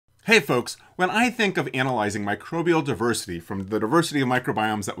Hey folks, when I think of analyzing microbial diversity from the diversity of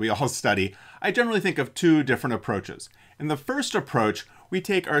microbiomes that we all study, I generally think of two different approaches. In the first approach, we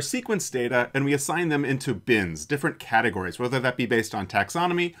take our sequence data and we assign them into bins, different categories, whether that be based on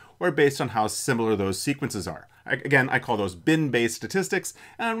taxonomy or based on how similar those sequences are. Again, I call those bin-based statistics,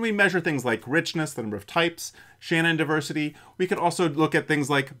 and we measure things like richness, the number of types, Shannon diversity. We could also look at things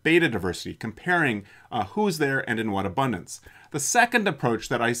like beta diversity, comparing who's there and in what abundance. The second approach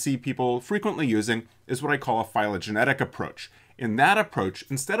that I see people frequently using is what I call a phylogenetic approach. In that approach,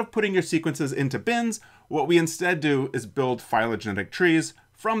 instead of putting your sequences into bins, what we instead do is build phylogenetic trees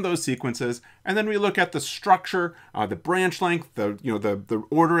from those sequences, and then we look at the structure, the branch length, the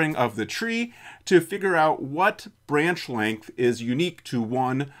ordering of the tree to figure out what branch length is unique to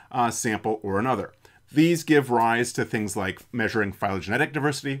one sample or another. These give rise to things like measuring phylogenetic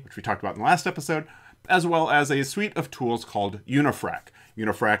diversity, which we talked about in the last episode, as well as a suite of tools called Unifrac.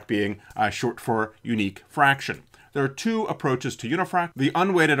 Unifrac being short for unique fraction. There are two approaches to Unifrac. The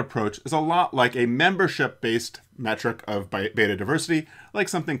unweighted approach is a lot like a membership-based metric of beta diversity, like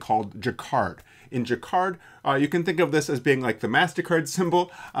something called Jaccard. In Jaccard, you can think of this as being like the MasterCard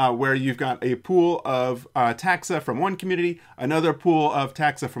symbol, where you've got a pool of taxa from one community, another pool of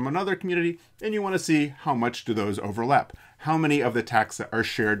taxa from another community, and you want to see how much do those overlap. How many of the taxa are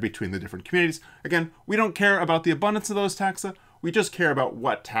shared between the different communities. Again, we don't care about the abundance of those taxa, we just care about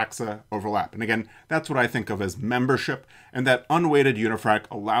what taxa overlap. And again, that's what I think of as membership, and that unweighted Unifrac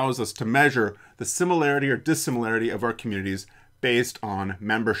allows us to measure the similarity or dissimilarity of our communities based on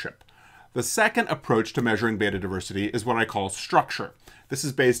membership. The second approach to measuring beta diversity is what I call structure. This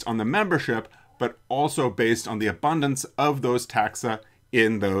is based on the membership, but also based on the abundance of those taxa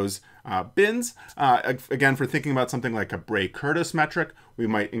in those bins. Again, for thinking about something like a Bray-Curtis metric, we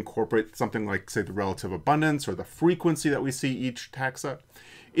might incorporate something like, say, the relative abundance or the frequency that we see each taxa.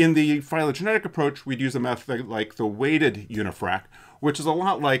 In the phylogenetic approach, we'd use a method like the weighted Unifrac, which is a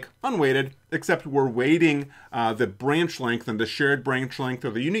lot like unweighted, except we're weighting the branch length and the shared branch length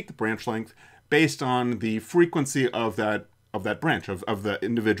or the unique branch length based on the frequency of that branch, of the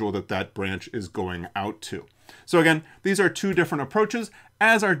individual that branch is going out to. So again, these are two different approaches.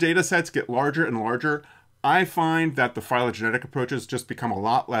 As our data sets get larger and larger, I find that the phylogenetic approaches just become a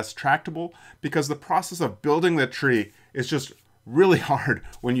lot less tractable because the process of building the tree is just really hard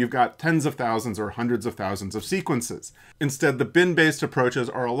when you've got tens of thousands or hundreds of thousands of sequences. Instead, the bin-based approaches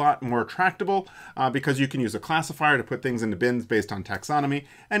are a lot more tractable because you can use a classifier to put things into bins based on taxonomy,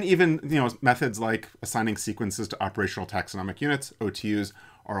 and even methods like assigning sequences to operational taxonomic units, OTUs,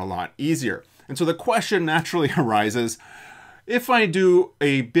 are a lot easier. And so the question naturally arises, if I do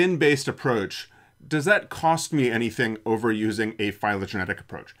a bin-based approach, does that cost me anything over using a phylogenetic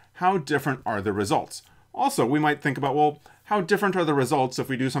approach? How different are the results? Also, we might think about, well, how different are the results if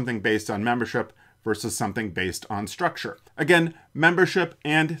we do something based on membership versus something based on structure? Again, membership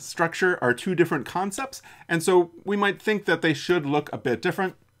and structure are two different concepts, and so we might think that they should look a bit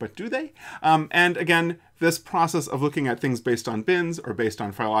different, but do they? And again, this process of looking at things based on bins or based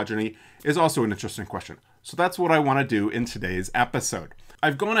on phylogeny is also an interesting question. So that's what I want to do in today's episode.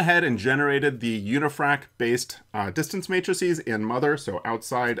 I've gone ahead and generated the Unifrac-based distance matrices in Mother, so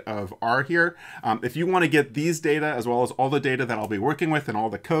outside of R here. If you want to get these data, as well as all the data that I'll be working with and all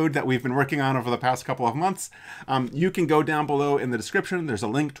the code that we've been working on over the past couple of months, you can go down below in the description. There's a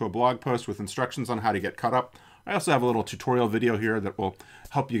link to a blog post with instructions on how to get caught up. I also have a little tutorial video here that will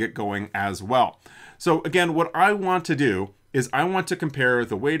help you get going as well. So again, what I want to do is I want to compare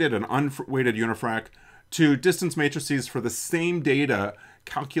the weighted and unweighted Unifrac to distance matrices for the same data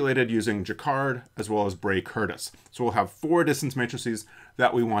calculated using Jaccard as well as Bray-Curtis. So we'll have 4 distance matrices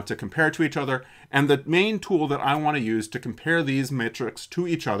that we want to compare to each other. And the main tool that I want to use to compare these metrics to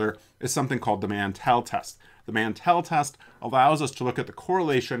each other is something called the mantel test. The mantel test allows us to look at the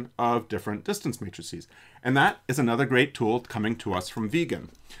correlation of different distance matrices. And that is another great tool coming to us from Vegan.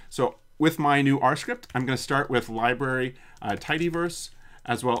 So with my new R script, I'm going to start with library tidyverse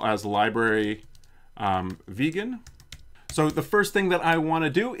as well as library Vegan. So the first thing that I want to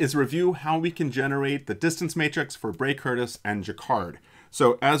do is review how we can generate the distance matrix for Bray-Curtis and Jaccard.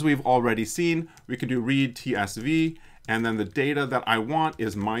 So as we've already seen, we can do read tsv, and then the data that I want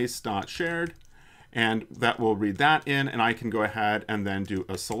is mice.shared, and that will read that in, and I can go ahead and then do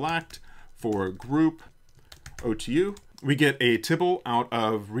a select for group OTU. We get a tibble out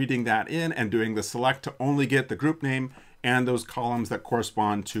of reading that in and doing the select to only get the group name and those columns that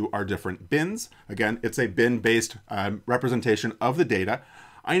correspond to our different bins. Again, it's a bin-based representation of the data.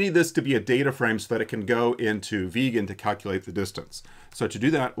 I need this to be a data frame so that it can go into Vegan to calculate the distance. So to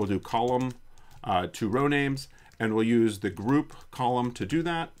do that, we'll do column to row names, and we'll use the group column to do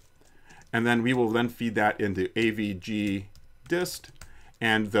that. and then we will then feed that into avg dist,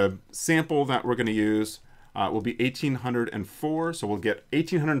 and the sample that we're going to use will be 1804. So we'll get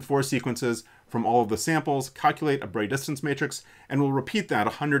 1804 sequences from all of the samples, calculate a Bray distance matrix, and we'll repeat that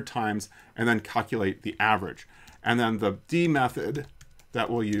 100 times and then calculate the average. And then the D method that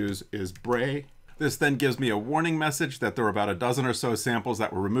we'll use is Bray. This then gives me a warning message that there were about a dozen or so samples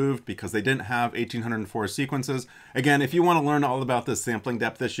that were removed because they didn't have 1804 sequences. Again, if you want to learn all about this sampling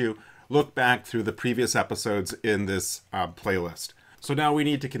depth issue, look back through the previous episodes in this playlist. So now we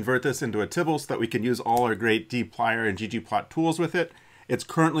need to convert this into a tibble so that we can use all our great dplyr and ggplot tools with it. It's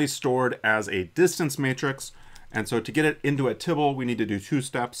currently stored as a distance matrix, and so to get it into a tibble, we need to do two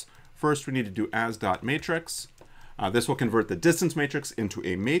steps. First, we need to do as.matrix. This will convert the distance matrix into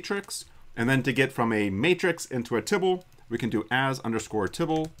a matrix, and then to get from a matrix into a tibble, we can do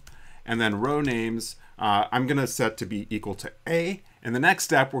as_tibble, and then row names, I'm going to set to be equal to A. In the next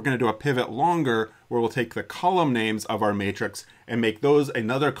step, we're going to do a pivot longer where we'll take the column names of our matrix and make those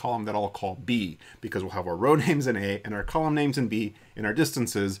another column that I'll call B, because we'll have our row names in A and our column names in B and our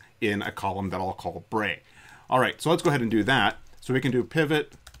distances in a column that I'll call Bray. All right, so let's go ahead and do that. So we can do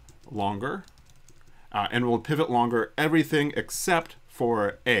pivot longer, and we'll pivot longer everything except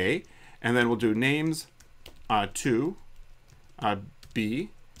for A, and then we'll do names to B,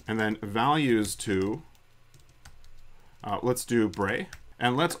 and then values to let's do Bray.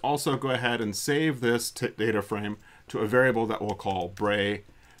 And let's also go ahead and save this data frame to a variable that we'll call Bray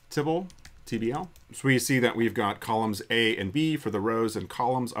tibble, TBL. So we see that we've got columns A and B for the rows and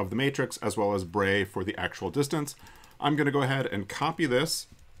columns of the matrix, as well as Bray for the actual distance. I'm going to go ahead and copy this,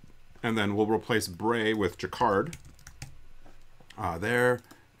 and then we'll replace Bray with Jaccard there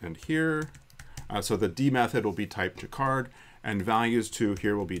and here. So the D method will be type Jaccard, and values to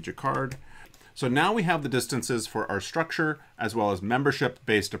here will be Jaccard. So now we have the distances for our structure as well as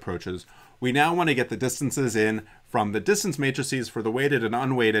membership-based approaches. We now want to get the distances in from the distance matrices for the weighted and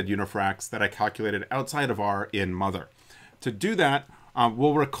unweighted Unifracs that I calculated outside of R in Mother. To do that,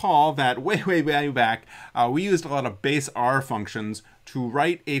 we'll recall that way back, we used a lot of base R functions to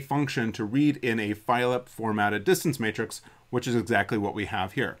write a function to read in a filep formatted distance matrix, which is exactly what we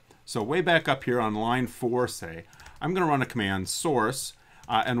have here. So way back up here on line 4, say, I'm going to run a command source,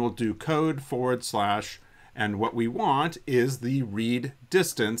 and we'll do code /, and what we want is the read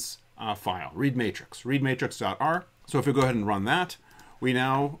distance file, read matrix, readmatrix.r. So if we go ahead and run that, we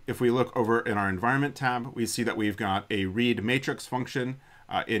now, if we look over in our environment tab, we see that we've got a read matrix function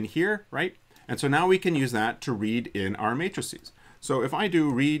in here, right? And so now we can use that to read in our matrices. So if I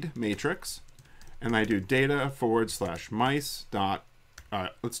do read matrix, and I do data / mice dot,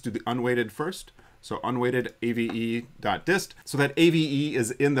 let's do the unweighted first. So unweighted ave.dist. So that ave is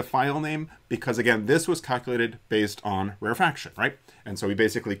in the file name because, again, this was calculated based on rarefaction, right? And so we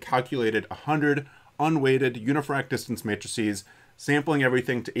basically calculated 100 unweighted Unifrac distance matrices, sampling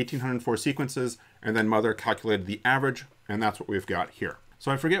everything to 1804 sequences, and then Mother calculated the average, and that's what we've got here.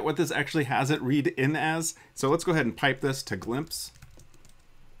 So I forget what this actually has it read in as. So let's go ahead and pipe this to glimpse.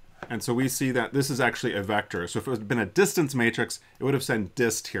 And so we see that this is actually a vector. So if it had been a distance matrix, it would have said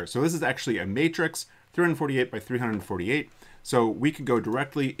dist here. So this is actually a matrix, 348 by 348. So we can go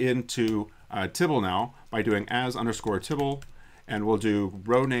directly into tibble now by doing as_tibble, and we'll do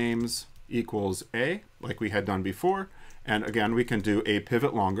row names equals A, like we had done before. And again, we can do a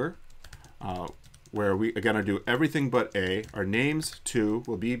pivot longer, where we, again, I do everything but A. Our names to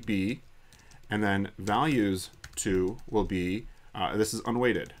will be B, and then values to will be, this is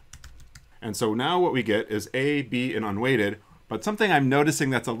unweighted. And so now what we get is A, B, and unweighted. But something I'm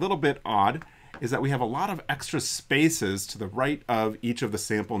noticing that's a little bit odd is that we have a lot of extra spaces to the right of each of the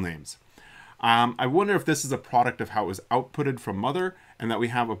sample names. I wonder if this is a product of how it was outputted from Mother and that we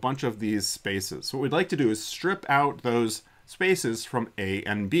have a bunch of these spaces. So what we'd like to do is strip out those spaces from A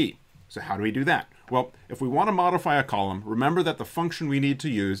and B. So how do we do that? Well, if we want to modify a column, remember that the function we need to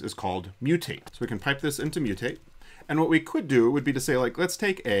use is called mutate. So we can pipe this into mutate. And what we could do would be to say, like, let's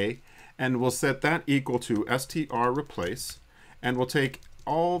take A, and we'll set that equal to str replace, and we'll take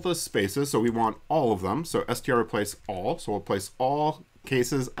all the spaces, so we want all of them, so str replace all, so we'll place all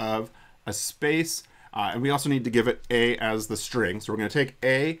cases of a space, and we also need to give it A as the string. So we're going to take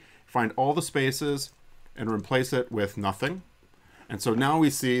A, find all the spaces, and replace it with nothing. And so now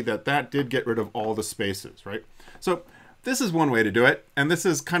we see that that did get rid of all the spaces, right? So this is one way to do it, and this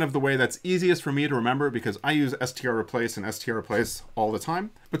is kind of the way that's easiest for me to remember because I use str replace and str replace all the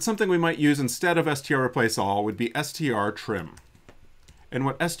time. But something we might use instead of str replace all would be str trim. And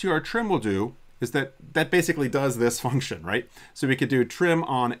what str trim will do is that basically does this function, right? So we could do trim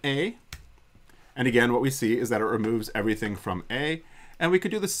on A, and again what we see is that it removes everything from A, And we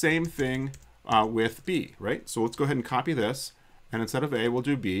could do the same thing with B, right? So let's go ahead and copy this. And instead of A, we'll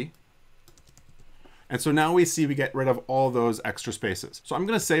do B. And so now we see we get rid of all those extra spaces. So I'm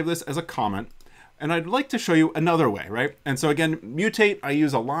going to save this as a comment. And I'd like to show you another way, right? And so again, mutate I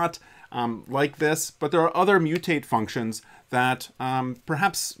use a lot like this, but there are other mutate functions that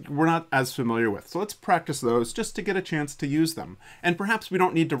perhaps we're not as familiar with. So let's practice those just to get a chance to use them. And perhaps we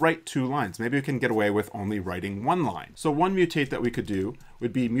don't need to write 2 lines. Maybe we can get away with only writing 1 line. So one mutate that we could do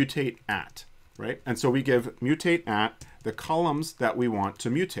would be mutate at, right? And so we give mutate at the columns that we want to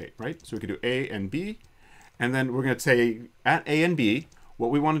mutate, right? So we could do A and B, and then we're going to say at A and B, what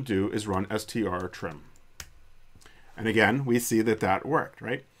we want to do is run str trim. And again, we see that that worked,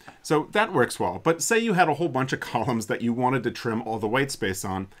 right? So that works well. But say you had a whole bunch of columns that you wanted to trim all the white space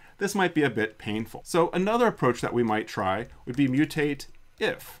on, this might be a bit painful. So another approach that we might try would be mutate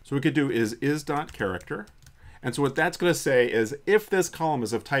if. So what we could do is .character. And so what that's going to say is if this column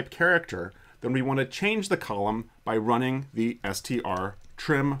is of type character, then we want to change the column by running the str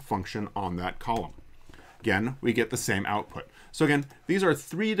trim function on that column. Again, we get the same output. So again, these are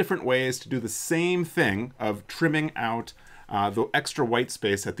 3 different ways to do the same thing of trimming out the extra white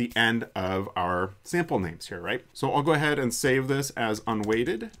space at the end of our sample names here, right? So I'll go ahead and save this as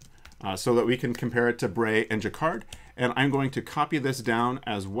unweighted so that we can compare it to Bray and Jaccard. And I'm going to copy this down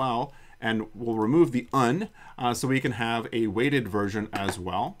as well, and we'll remove the un so we can have a weighted version as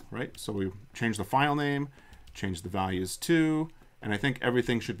well, right? So we change the file name, change the values to, and I think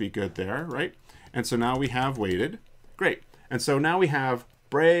everything should be good there, right? And so now we have weighted. Great. And so now we have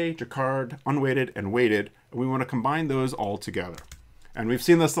Bray, Jaccard, unweighted, and weighted. And we want to combine those all together. And we've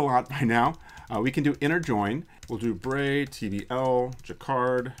seen this a lot by now. We can do inner join. We'll do Bray, TBL,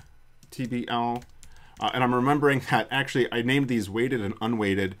 Jaccard, TBL. And I'm remembering that actually I named these weighted and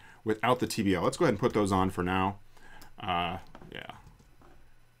unweighted without the TBL. Let's go ahead and put those on for now. Yeah.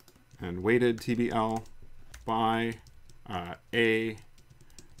 And weighted TBL by A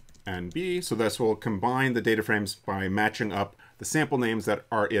and B. So this will combine the data frames by matching up the sample names that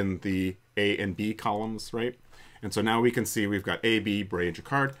are in the A and B columns, right? And so now we can see we've got A, B, Bray, and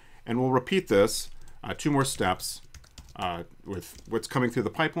Jaccard. And we'll repeat this 2 more steps with what's coming through the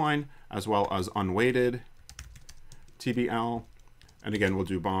pipeline, as well as unweighted TBL. And again, we'll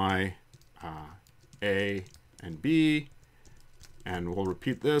do by A and B. And we'll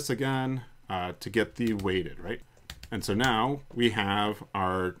repeat this again to get the weighted, right? And so now we have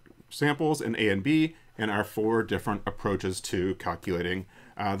our samples in A and B and our 4 different approaches to calculating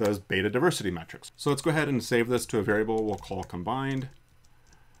those beta diversity metrics. So let's go ahead and save this to a variable we'll call combined.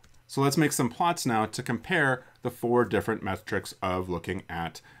 So let's make some plots now to compare the 4 different metrics of looking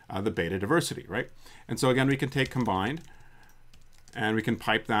at the beta diversity, right? And so again, we can take combined and we can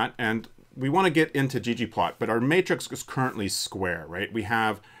pipe that, and we want to get into ggplot, but our matrix is currently square, right? We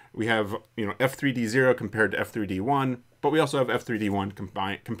have F3D0 compared to F3D1, but we also have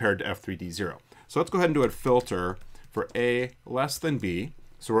F3D1 compared to F3D0. So let's go ahead and do a filter for A less than B.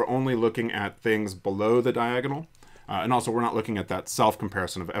 So we're only looking at things below the diagonal. And also we're not looking at that self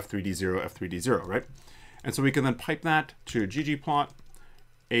comparison of F3D0, F3D0, right? And so we can then pipe that to ggplot,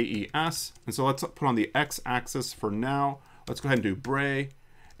 AES. And so let's put on the X axis for now. Let's go ahead and do Bray.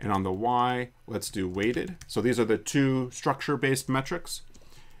 And on the Y, let's do weighted. So these are the 2 structure-based metrics.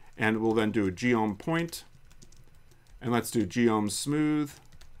 And we'll then do geome point. And let's do geome smooth.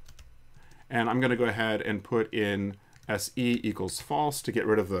 And I'm going to go ahead and put in SE equals false to get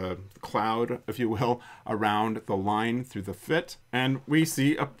rid of the cloud, if you will, around the line through the fit. And we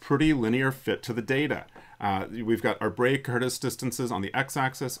see a pretty linear fit to the data. We've got our Bray-Curtis distances on the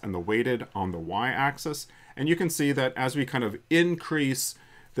x-axis and the weighted on the y-axis. And you can see that as we kind of increase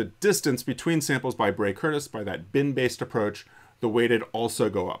the distance between samples by Bray-Curtis, by that bin-based approach, the weighted also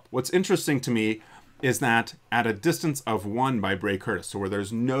go up. What's interesting to me is that at a distance of 1 by Bray-Curtis, so where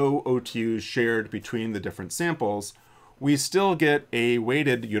there's no OTUs shared between the different samples, we still get a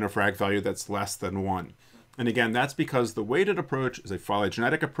weighted Unifrac value that's less than 1. And again, that's because the weighted approach is a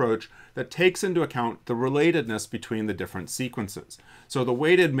phylogenetic approach that takes into account the relatedness between the different sequences. So the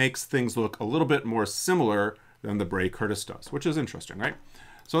weighted makes things look a little bit more similar than the Bray-Curtis does, which is interesting, right?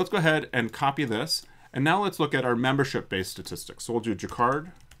 So let's go ahead and copy this. And now let's look at our membership-based statistics. So we'll do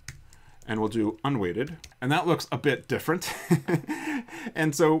Jaccard, and we'll do unweighted. And that looks a bit different.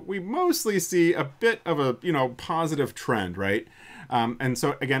 And so we mostly see a bit of a positive trend, right? And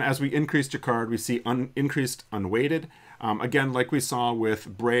so again, as we increase Jaccard, we see increased unweighted. Again, like we saw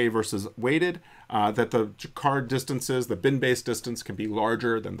with Bray versus Weighted, that the Jaccard distances, the bin-based distance, can be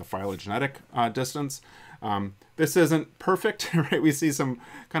larger than the phylogenetic distance. This isn't perfect, right? We see some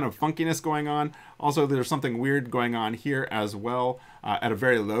kind of funkiness going on. Also, there's something weird going on here as well. At a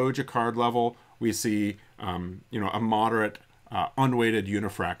very low Jaccard level, we see a moderate unweighted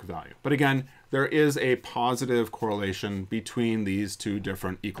Unifrac value. But again, there is a positive correlation between these two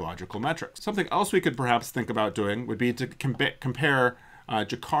different ecological metrics. Something else we could perhaps think about doing would be to compare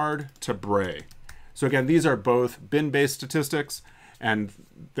Jaccard to Bray. So again, these are both bin-based statistics, and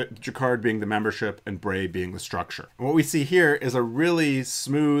the Jaccard being the membership and Bray being the structure. And what we see here is a really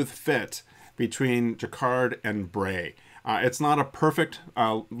smooth fit between Jaccard and Bray. It's not a perfect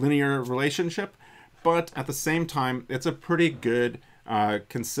linear relationship, but at the same time, it's a pretty good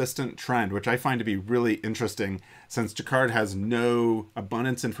consistent trend, which I find to be really interesting since Jaccard has no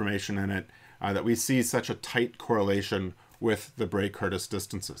abundance information in it, that we see such a tight correlation with the Bray-Curtis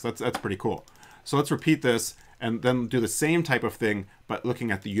distances. That's pretty cool. So let's repeat this and then do the same type of thing, but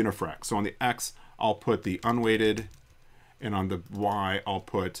looking at the Unifrac. So on the X, I'll put the unweighted, and on the Y, I'll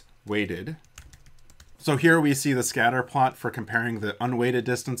put weighted. So here we see the scatter plot for comparing the unweighted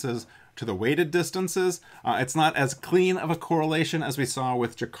distances to the weighted distances. It's not as clean of a correlation as we saw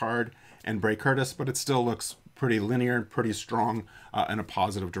with Jaccard and Bray-Curtis, but it still looks pretty linear, pretty strong in a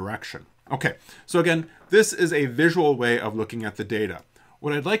positive direction. Okay, so again, this is a visual way of looking at the data.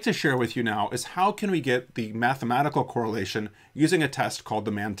 What I'd like to share with you now is how can we get the mathematical correlation using a test called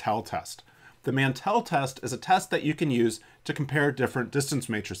the mantel test. The mantel test is a test that you can use to compare different distance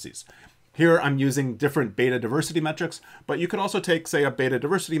matrices. Here I'm using different beta diversity metrics, but you could also take, say, a beta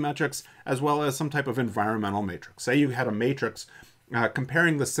diversity matrix as well as some type of environmental matrix. Say you had a matrix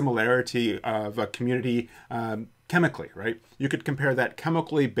comparing the similarity of a community chemically, right? You could compare that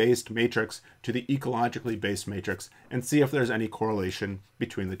chemically based matrix to the ecologically based matrix and see if there's any correlation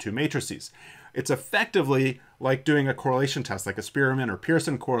between the two matrices. It's effectively like doing a correlation test, like a Spearman or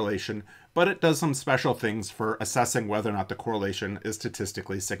Pearson correlation, but it does some special things for assessing whether or not the correlation is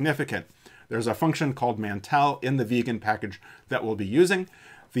statistically significant. There's a function called mantel in the vegan package that we'll be using.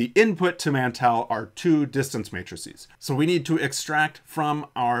 The input to mantel are two distance matrices. So we need to extract from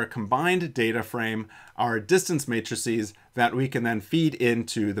our combined data frame our distance matrices that we can then feed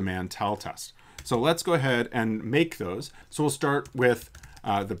into the mantel test. So let's go ahead and make those. So we'll start with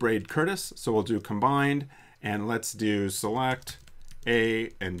the Bray-Curtis. So we'll do combined, and let's do select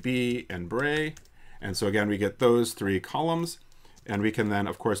A and B and Bray. And so again, we get those three columns, and we can then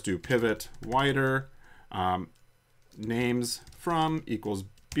of course do pivot wider, names from equals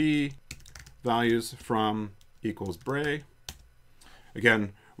B, values from equals Bray.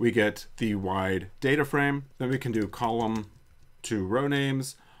 Again, we get the wide data frame. Then we can do column to row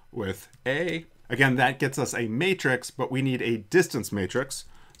names with A. Again, that gets us a matrix, but we need a distance matrix.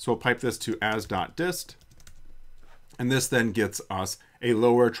 So we'll pipe this to as.dist. And this then gets us a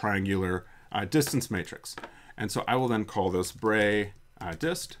lower triangular distance matrix. And so I will then call this Bray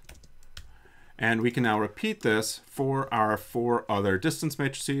dist. And we can now repeat this for our four other distance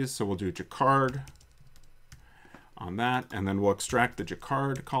matrices. So we'll do Jaccard on that, and then we'll extract the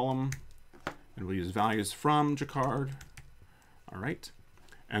Jaccard column, and we'll use values from Jaccard. All right.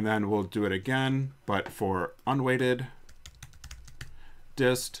 And then we'll do it again, but for unweighted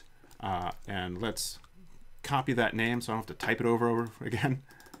dist, and let's copy that name so I don't have to type it over again.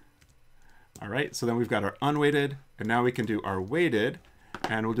 All right, so then we've got our unweighted, and now we can do our weighted,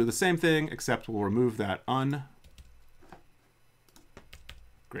 and we'll do the same thing, except we'll remove that un.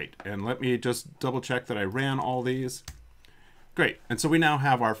 Great, and let me just double check that I ran all these. Great, and so we now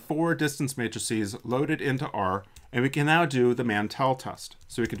have our four distance matrices loaded into R, and we can now do the mantel test.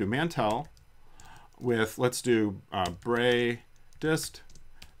 So we can do mantel with, let's do Bray dist,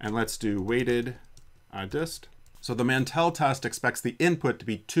 and let's do weighted dist. So the mantel test expects the input to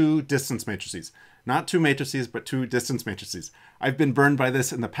be two distance matrices. Not two matrices, but two distance matrices. I've been burned by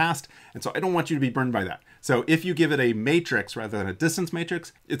this in the past, and so I don't want you to be burned by that. So if you give it a matrix rather than a distance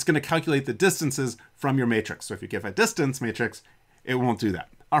matrix, it's going to calculate the distances from your matrix. So if you give a distance matrix, it won't do that.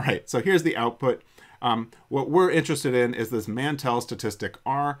 All right, so here's the output. What we're interested in is this mantel statistic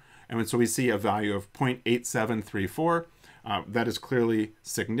R, and so we see a value of 0.8734. That is clearly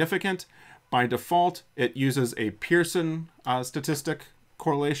significant. By default, it uses a Pearson statistic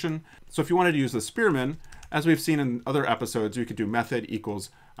correlation. So if you wanted to use the Spearman, as we've seen in other episodes, you could do method equals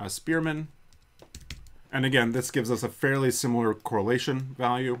Spearman. And again, this gives us a fairly similar correlation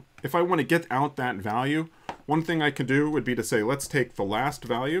value. If I want to get out that value, one thing I could do would be to say, let's take the last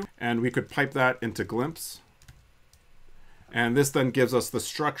value, and we could pipe that into glimpse. And this then gives us the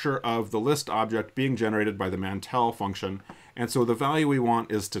structure of the list object being generated by the mantel function. And so the value we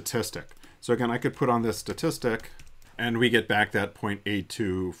want is statistic. So again, I could put on this statistic and we get back that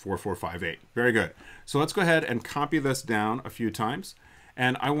 0.824458. Very good. So let's go ahead and copy this down a few times.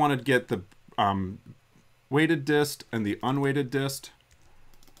 And I want to get the weighted dist and the unweighted dist.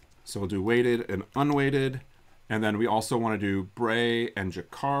 So we'll do weighted and unweighted. And then we also want to do Bray and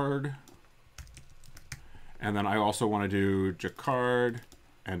Jaccard. And then I also want to do Jaccard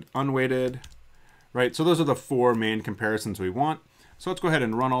and unweighted, right? So those are the 4 main comparisons we want. So let's go ahead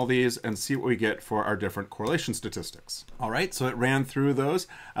and run all these and see what we get for our different correlation statistics. All right, so it ran through those.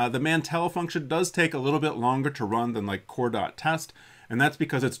 The mantel function does take a little bit longer to run than like core.test, and that's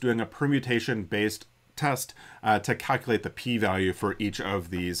because it's doing a permutation-based test to calculate the p-value for each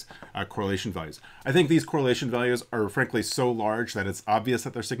of these correlation values. I think these correlation values are frankly so large that it's obvious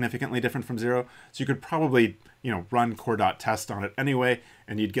that they're significantly different from 0. So you could probably, run core.test on it anyway,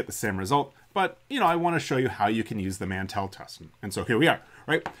 and you'd get the same result. But, I want to show you how you can use the mantel test. And so here we are,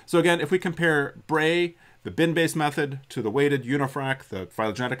 right? So again, if we compare Bray, the bin-based method, to the weighted Unifrac, the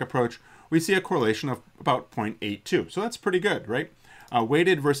phylogenetic approach, we see a correlation of about 0.82. So that's pretty good, right?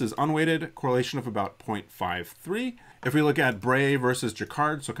 Weighted versus unweighted, correlation of about 0.53. If we look at Bray versus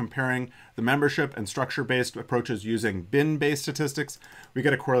Jaccard, so comparing the membership and structure-based approaches using bin-based statistics, we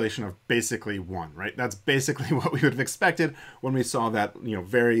get a correlation of basically 1, right? That's basically what we would have expected when we saw that,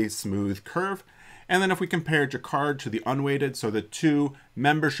 very smooth curve. And then if we compare Jaccard to the unweighted, so the 2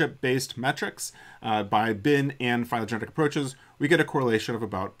 membership-based metrics by bin and phylogenetic approaches, we get a correlation of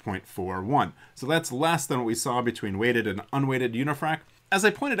about 0.41. So that's less than what we saw between weighted and unweighted Unifrac. As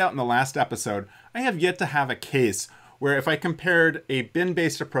I pointed out in the last episode, I have yet to have a case where if I compared a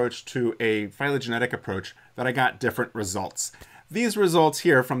bin-based approach to a phylogenetic approach, that I got different results. These results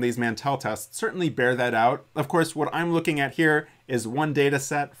here from these mantel tests certainly bear that out. Of course, what I'm looking at here is one data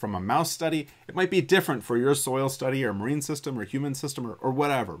set from a mouse study. It might be different for your soil study or marine system or human system or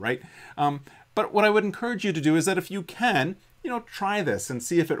whatever, right? But what I would encourage you to do is that if you can, try this and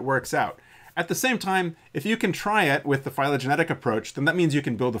see if it works out. At the same time, if you can try it with the phylogenetic approach, then that means you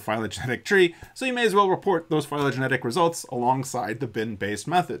can build a phylogenetic tree, so you may as well report those phylogenetic results alongside the bin-based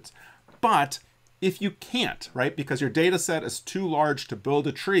methods. But if you can't, right, because your data set is too large to build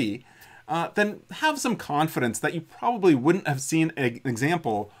a tree, then have some confidence that you probably wouldn't have seen an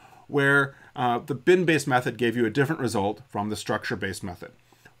example where the bin-based method gave you a different result from the structure-based method.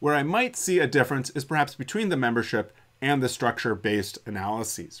 Where I might see a difference is perhaps between the membership and the structure-based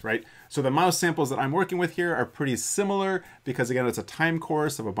analyses, right? So the mouse samples that I'm working with here are pretty similar because, again, it's a time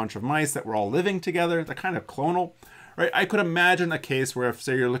course of a bunch of mice that were all living together. They're kind of clonal, right? I could imagine a case where if,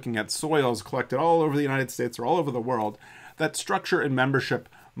 say, you're looking at soils collected all over the United States or all over the world, that structure and membership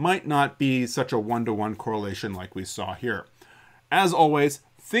might not be such a one-to-one correlation like we saw here. As always,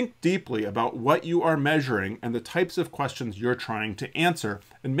 think deeply about what you are measuring and the types of questions you're trying to answer,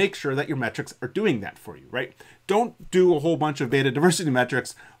 and make sure that your metrics are doing that for you, right? Don't do a whole bunch of beta diversity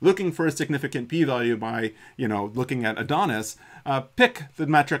metrics looking for a significant p-value by, looking at Adonis. Pick the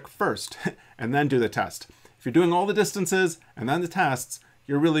metric first and then do the test. If you're doing all the distances and then the tests,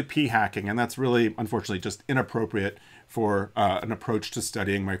 you're really p-hacking, and that's really, unfortunately, just inappropriate for an approach to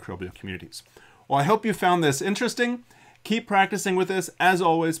studying microbial communities. Well, I hope you found this interesting. Keep practicing with this. As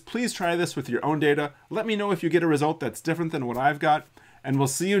always, please try this with your own data. Let me know if you get a result that's different than what I've got, and we'll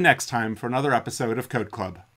see you next time for another episode of Code Club.